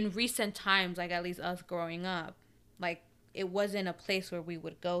in recent times, like, at least us growing up, like, it wasn't a place where we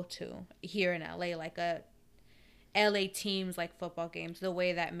would go to here in LA, like a LA teams, like, football games, the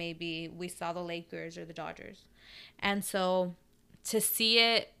way that maybe we saw the Lakers or the Dodgers. And so to see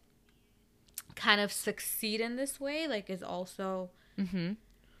it kind of succeed in this way, like, is also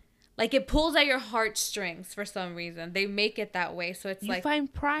like, it pulls at your heartstrings for some reason. They make it that way, so it's like you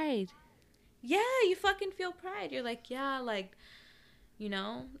find pride. Yeah, you fucking feel pride. You're like, yeah, like, you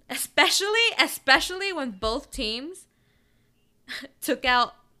know, especially when both teams took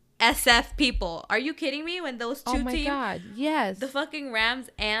out SF people. Are you kidding me? When those two teams, oh my God, yes, the fucking Rams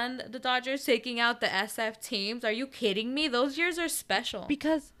and the Dodgers taking out the SF teams. Are you kidding me? Those years are special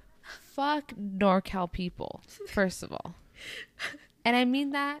because fuck NorCal people, first of all. And I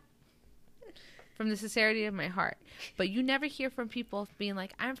mean that from the sincerity of my heart. But you never hear from people being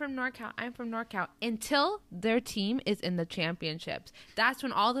like, I'm from NorCal, until their team is in the championships. That's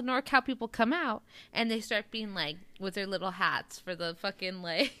when all the NorCal people come out and they start being like, with their little hats for the fucking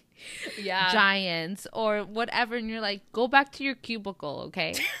like Giants or whatever. And you're like, go back to your cubicle,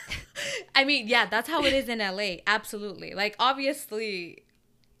 okay? I mean, yeah, that's how it is in LA. Absolutely. Like, obviously,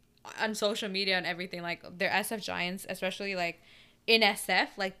 on social media and everything, like, they're SF Giants, especially, like, in SF,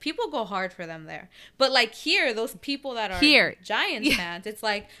 like, people go hard for them there. But, like, here, those people that are Giants fans, it's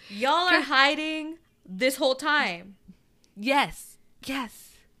like, y'all are hiding this whole time. Yes. Yeah.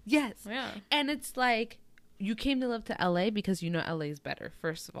 And it's like, you came to live to LA because you know LA is better,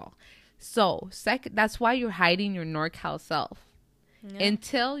 first of all. So, second, that's why you're hiding your NorCal self. Yeah.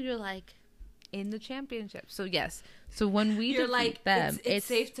 Until you're like in the championship. So yes. So when we defeat like them, it's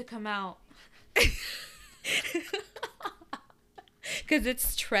safe to come out. Because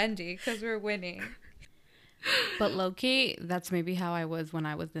it's trendy. Because we're winning. But low-key, that's maybe how I was when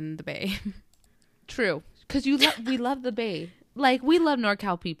I was in the Bay. True. Because we love the Bay. Like, we love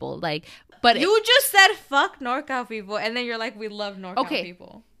NorCal people. Like, but you just said fuck NorCal people, and then you're like, we love NorCal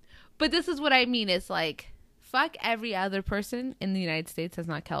people. But this is what I mean. It's like, fuck every other person in the United States that's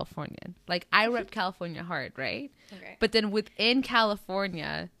not Californian. Like, I rep California hard, right? Okay. But then within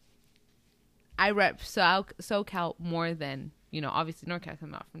California, I rep SoCal more than, you know, obviously NorCal.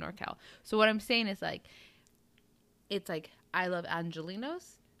 I'm not from NorCal. So what I'm saying is, like, it's like, I love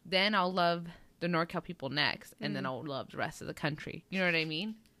Angelinos, then I'll love the NorCal people next, and then I'll love the rest of the country. You know what I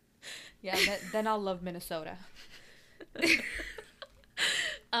mean? Yeah, then I'll love Minnesota.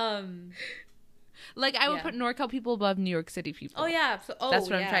 Like, I would put NorCal people above New York City people. Oh, yeah. That's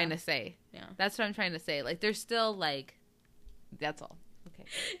what I'm trying to say. Yeah. That's what I'm trying to say. Like, they're still, like, that's all. Okay.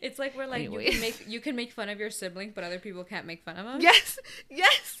 It's like we're like, you can make fun of your sibling, but other people can't make fun of them. Yes.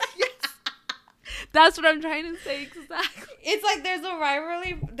 That's what I'm trying to say, exactly. It's like there's a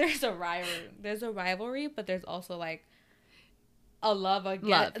rivalry, but there's also, like, a love.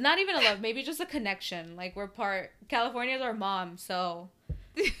 Not even a love, maybe just a connection. Like, California's our mom, so...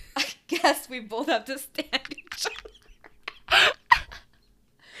 I guess we both have to stand each other.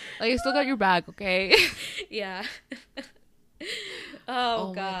 Like, I still got your back, okay? Yeah.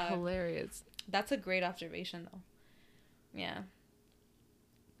 Oh God. Hilarious. That's a great observation, though. Yeah.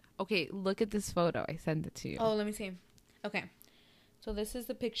 Okay, look at this photo. I sent it to you. Oh, let me see. Okay. So this is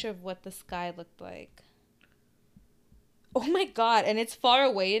the picture of what the sky looked like. Oh my God. And it's far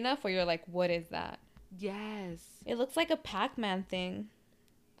away enough where you're like, what is that? Yes. It looks like a Pac-Man thing.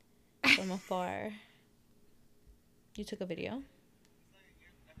 From afar. You took a video?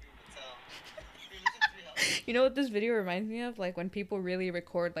 You know what this video reminds me of? Like, when people really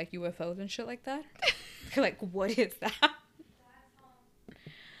record, like, UFOs and shit like that. You're like, what is that?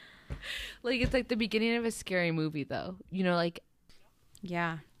 Like, it's like the beginning of a scary movie, though. You know, like...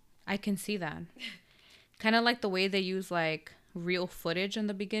 Yeah, I can see that. Kind of like the way they use, like, real footage in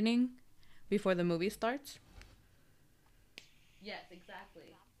the beginning before the movie starts. Yes,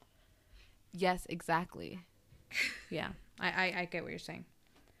 exactly. Yeah, I get what you're saying.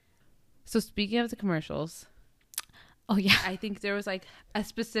 So speaking of the commercials, oh yeah, I think there was like a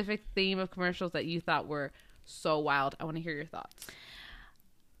specific theme of commercials that you thought were so wild. I want to hear your thoughts.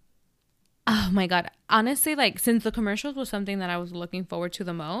 Oh my God. Honestly, like, since the commercials was something that I was looking forward to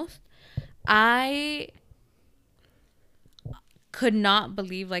the most, I could not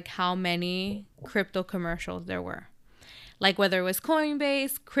believe like how many crypto commercials there were. Like, whether it was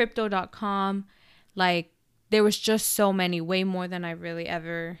Coinbase, Crypto.com, like, there was just so many, way more than I really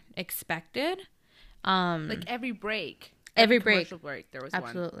ever expected. Like, every break. Every commercial break, there was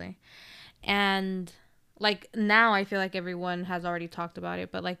absolutely. One. And, like, now I feel like everyone has already talked about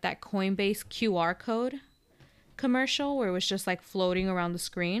it, but, like, that Coinbase QR code commercial where it was just, like, floating around the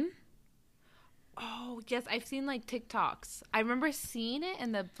screen. Oh, yes. I've seen, like, TikToks. I remember seeing it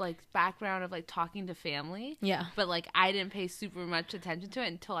in the, like, background of, like, talking to family. Yeah. But, like, I didn't pay super much attention to it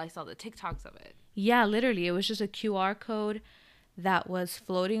until I saw the TikToks of it. Yeah, literally. It was just a QR code that was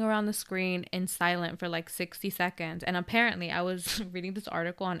floating around the screen in silent for, like, 60 seconds. And apparently, I was reading this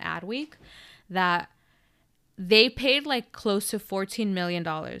article on Adweek that they paid, like, close to $14 million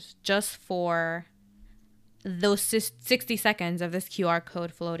just for those 60 seconds of this QR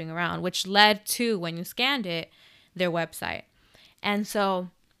code floating around, which led to, when you scanned it, their website. And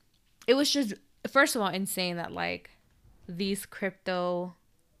so it was just, first of all, insane that, like, these crypto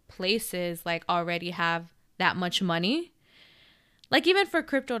places, like, already have that much money. Like, even for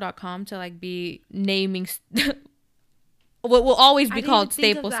Crypto.com to, like, be naming what will always be called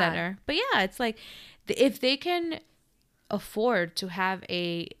Staples Center. But yeah, it's like, if they can afford to have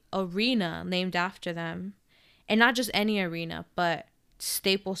a arena named after them, and not just any arena, but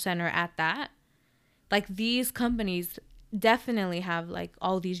Staples Center at that. Like, these companies definitely have like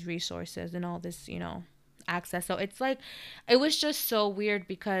all these resources and all this, access. So it's like, it was just so weird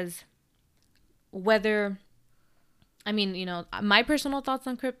because whether, I mean, my personal thoughts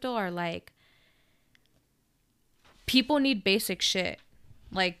on crypto are like, people need basic shit.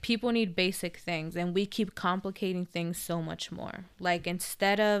 Like, people need basic things, and we keep complicating things so much more. Like,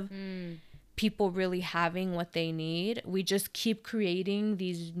 instead of people really having what they need, we just keep creating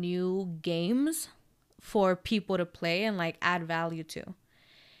these new games for people to play and like add value to.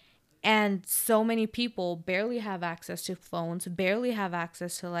 And so many people barely have access to phones, barely have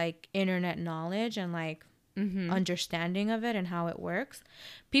access to like internet knowledge and like understanding of it and how it works.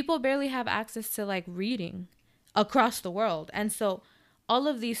 People barely have access to like reading across the world. And so all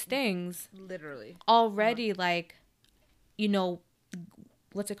of these things literally already like,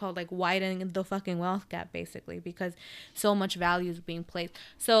 what's it called? Like widening the fucking wealth gap, basically, because so much value is being placed.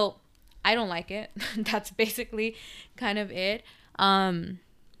 So I don't like it. That's basically kind of it.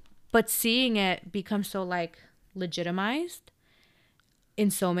 But seeing it become so like legitimized in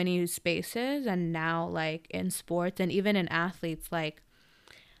so many spaces, and now like in sports and even in athletes, like,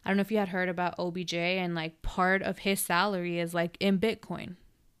 I don't know if you had heard about OBJ, and like part of his salary is like in Bitcoin.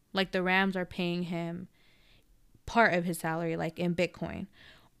 Like, the Rams are paying him part of his salary like in Bitcoin.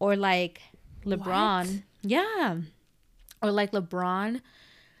 Or like LeBron. What? Yeah. Or like LeBron,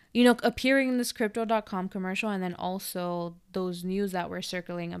 appearing in this crypto.com commercial, and then also those news that were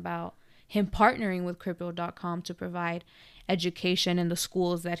circling about him partnering with crypto.com to provide education in the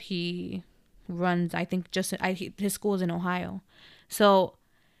schools that he runs. I think his school is in Ohio. So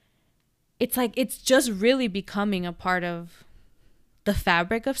it's like, it's just really becoming a part of the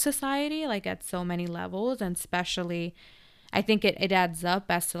fabric of society, like at so many levels. And especially, I think it adds up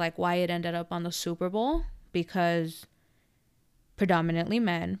as to like why it ended up on the Super Bowl, because predominantly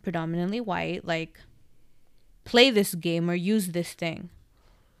men, predominantly white, like, play this game or use this thing.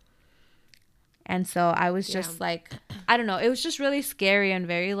 And so I was just like, I don't know, it was just really scary and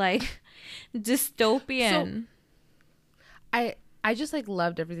very like dystopian. So I just like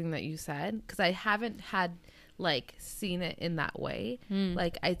loved everything that you said, because I haven't had like seen it in that way.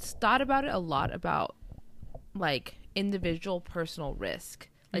 Like, I thought about it a lot, about like individual personal risk.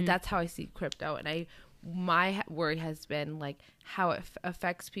 Like, that's how I see crypto. And my worry has been like how it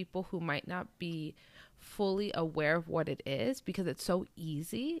affects people who might not be fully aware of what it is, because it's so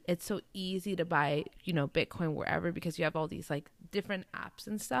easy to buy Bitcoin wherever, because you have all these like different apps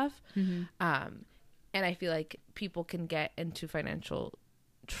and stuff. And I feel like people can get into financial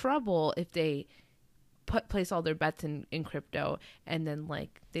trouble if they place all their bets in crypto, and then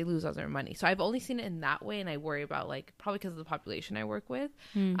like they lose all their money. So I've only seen it in that way, and I worry about, like, probably because of the population I work with,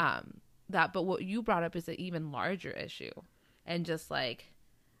 that. But what you brought up is an even larger issue, and just like,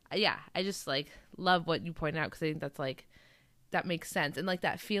 yeah, I just like love what you pointed out, because I think that's like, that makes sense. And like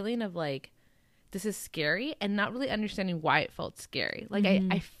that feeling of like, this is scary, and not really understanding why it felt scary. Like,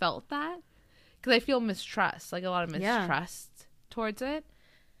 I felt that because I feel mistrust, like a lot of mistrust towards it.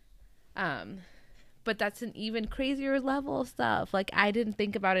 But that's an even crazier level of stuff. Like, I didn't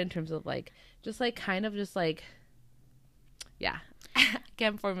think about it in terms of like, just like kind of just like, yeah. I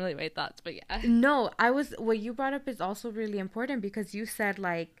can't formulate my thoughts, but yeah. No, what you brought up is also really important, because you said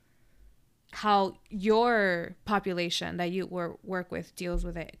like how your population that you work with deals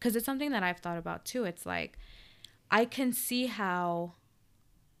with it. Because it's something that I've thought about too. It's like, I can see how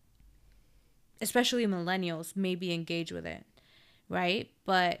especially millennials maybe engage with it, right?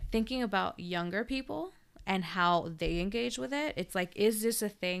 But thinking about younger people and how they engage with it, it's like, is this a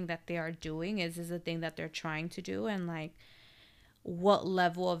thing that they are doing? Is this a thing that they're trying to do? And like, what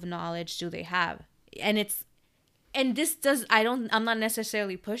level of knowledge do they have? I'm not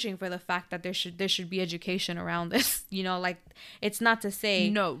necessarily pushing for the fact that there should be education around this, like, it's not to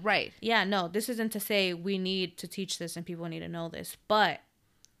say, no, right. Yeah, no, this isn't to say we need to teach this and people need to know this, but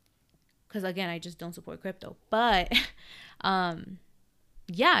because again, I just don't support crypto, but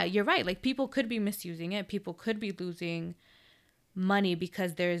yeah, you're right. Like, people could be misusing it. People could be losing money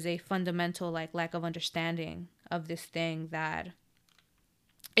because there is a fundamental like lack of understanding of this thing that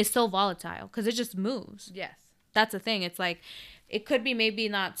is so volatile, because it just moves. Yes. That's the thing. It's like, it could be maybe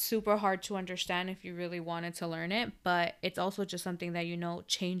not super hard to understand if you really wanted to learn it, but it's also just something that,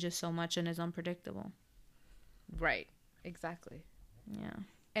 changes so much and is unpredictable. Right. Exactly. Yeah.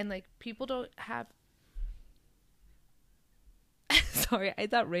 And like, people don't have... Sorry, I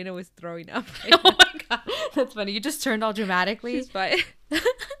thought Raina was throwing up. Right oh my god, that's funny. You just turned all dramatically. She's fine.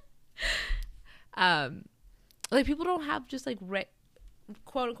 Like, people don't have just like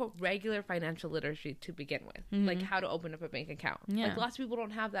quote unquote regular financial literacy to begin with, like how to open up a bank account. Like lots of people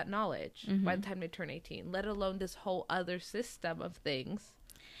don't have that knowledge by the time they turn 18, let alone this whole other system of things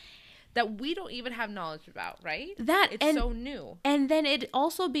that we don't even have knowledge about, right? It's so new. And then it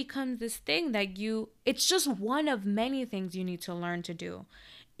also becomes this thing that it's just one of many things you need to learn to do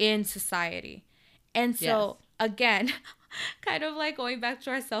in society. And so again, kind of like going back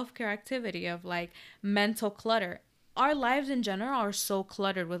to our self-care activity of like mental clutter. Our lives in general are so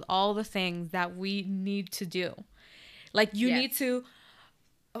cluttered with all the things that we need to do. Like you need to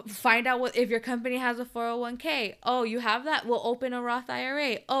find out if your company has a 401k. Oh, you have that? We'll open a Roth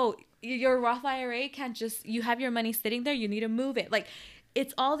IRA. Oh, your Roth IRA can't just, you have your money sitting there, you need to move it. Like,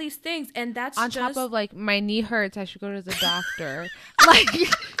 it's all these things, and that's on top of like, my knee hurts, I should go to the doctor. Like,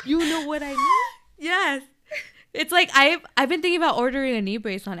 you know what I mean? Yes. It's like I've been thinking about ordering a knee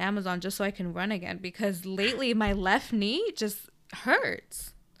brace on Amazon just so I can run again, because lately my left knee just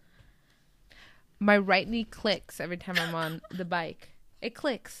hurts. My right knee clicks every time I'm on the bike. It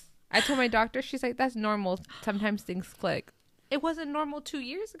clicks. I told my doctor, she's like, that's normal. Sometimes things click. It wasn't normal 2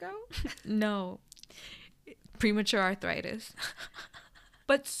 years ago. No. Premature arthritis.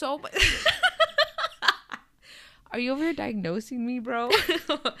 But so much. Are you over here diagnosing me, bro?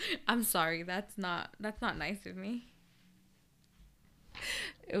 I'm sorry. That's not nice of me.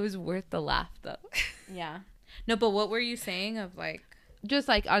 It was worth the laugh, though. Yeah. No, but what were you saying of like... Just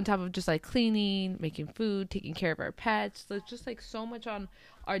like on top of just like cleaning, making food, taking care of our pets. There's just like so much on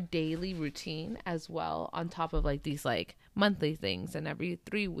our daily routine as well, on top of like these like monthly things and every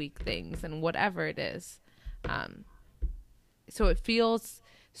 3-week things and whatever it is. So it feels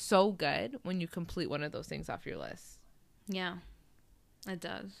so good when you complete one of those things off your list. Yeah, it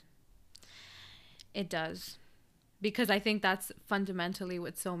does. It does. Because I think that's fundamentally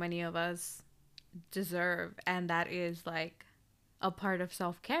what so many of us deserve. And that is like a part of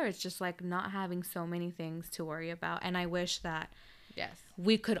self-care. It's just like not having so many things to worry about. And I wish that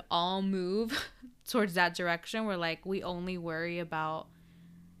we could all move towards that direction where like we only worry about,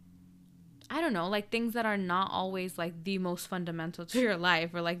 I don't know, like things that are not always like the most fundamental to your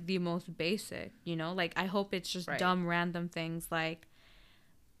life or like the most basic, you know? Like I hope it's just dumb random things like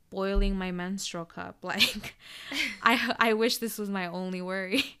boiling my menstrual cup. Like I wish this was my only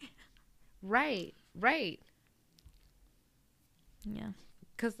worry. Right. Yeah.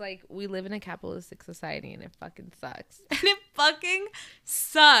 Because, like, we live in a capitalistic society and it fucking sucks. And it fucking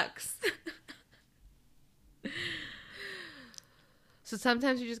sucks. So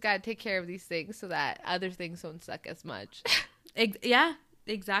sometimes you just got to take care of these things so that other things don't suck as much. Yeah,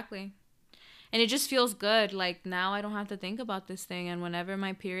 exactly. And it just feels good. Like, now I don't have to think about this thing. And whenever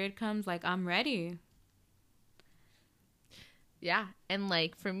my period comes, like, I'm ready. Yeah. And,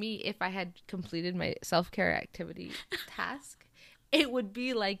 like, for me, if I had completed my self-care activity task, it would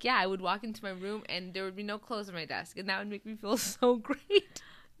be like, I would walk into my room and there would be no clothes on my desk. And that would make me feel so great.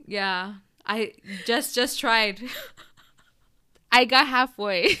 Yeah. I just tried. I got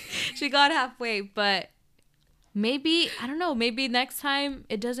halfway. She got halfway. But maybe, I don't know, maybe next time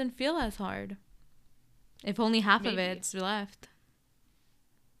it doesn't feel as hard. If only half of it's left.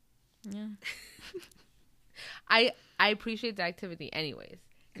 Yeah. I appreciate the activity anyways.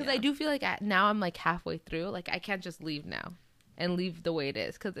 Because I do feel like now I'm like halfway through. Like I can't just leave now. And leave the way it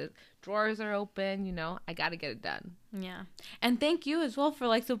is, because the drawers are open, you know. I gotta get it done. Yeah. And thank you as well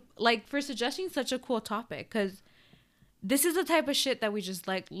for for suggesting such a cool topic, because this is the type of shit that we just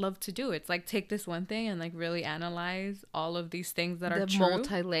like love to do. It's like take this one thing and like really analyze all of these things that are true. The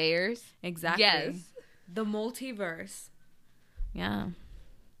multi-layers. Exactly. Yes. The multiverse. Yeah.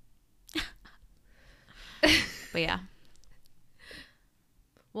 But yeah.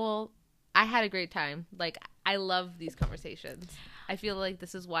 Well, I had a great time. Like, I love these conversations. I feel like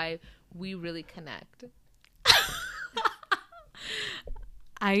this is why we really connect.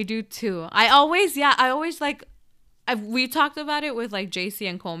 I do too. I always like, we talked about it with like JC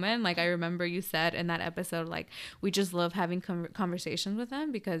and Coleman. Like I remember you said in that episode, like we just love having conversations with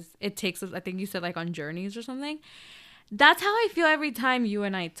them because it takes us, I think you said like on journeys or something. That's how I feel every time you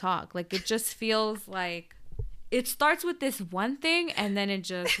and I talk. Like it just feels like it starts with this one thing and then it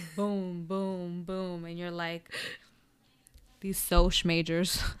just boom, boom, boom. And you're like, these Soch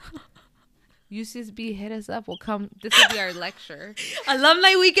majors. UCSB, hit us up. We'll come. This will be our lecture.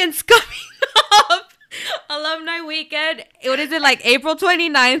 Alumni weekend's coming up. Alumni weekend. What is it, like April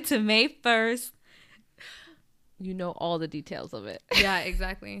 29th to May 1st? You know all the details of it. Yeah,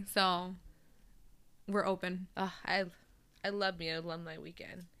 exactly. So we're open. I love me an alumni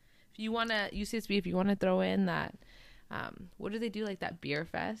weekend. If you want to, UCSB, if you want to throw in that what do they do, like that beer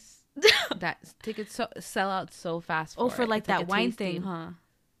fest? That tickets sell out so fast. For like that wine thing, huh?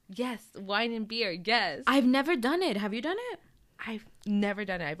 Yes, wine and beer. Yes, I've never done it. Have you done it? I've never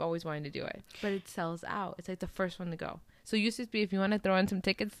done it. I've always wanted to do it, but it sells out. It's like the first one to go. So UCSB, if you want to throw in some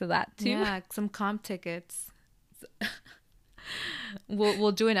tickets to that too. Yeah, some comp tickets.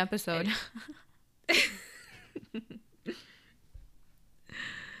 We'll do an episode.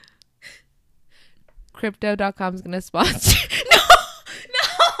 Crypto.com is gonna sponsor. No.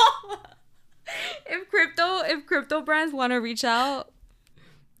 If crypto brands want to reach out,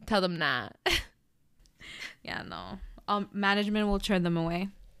 Tell them not. yeah, no. Management will turn them away.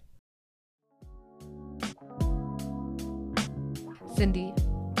 Cindy,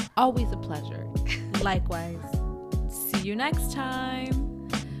 always a pleasure. Likewise. See you next time.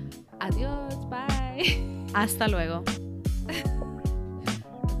 Adios. Bye. Hasta luego. That's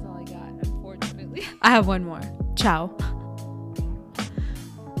all I got, unfortunately. I have one more. Ciao.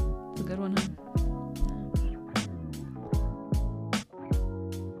 It's a good one, huh?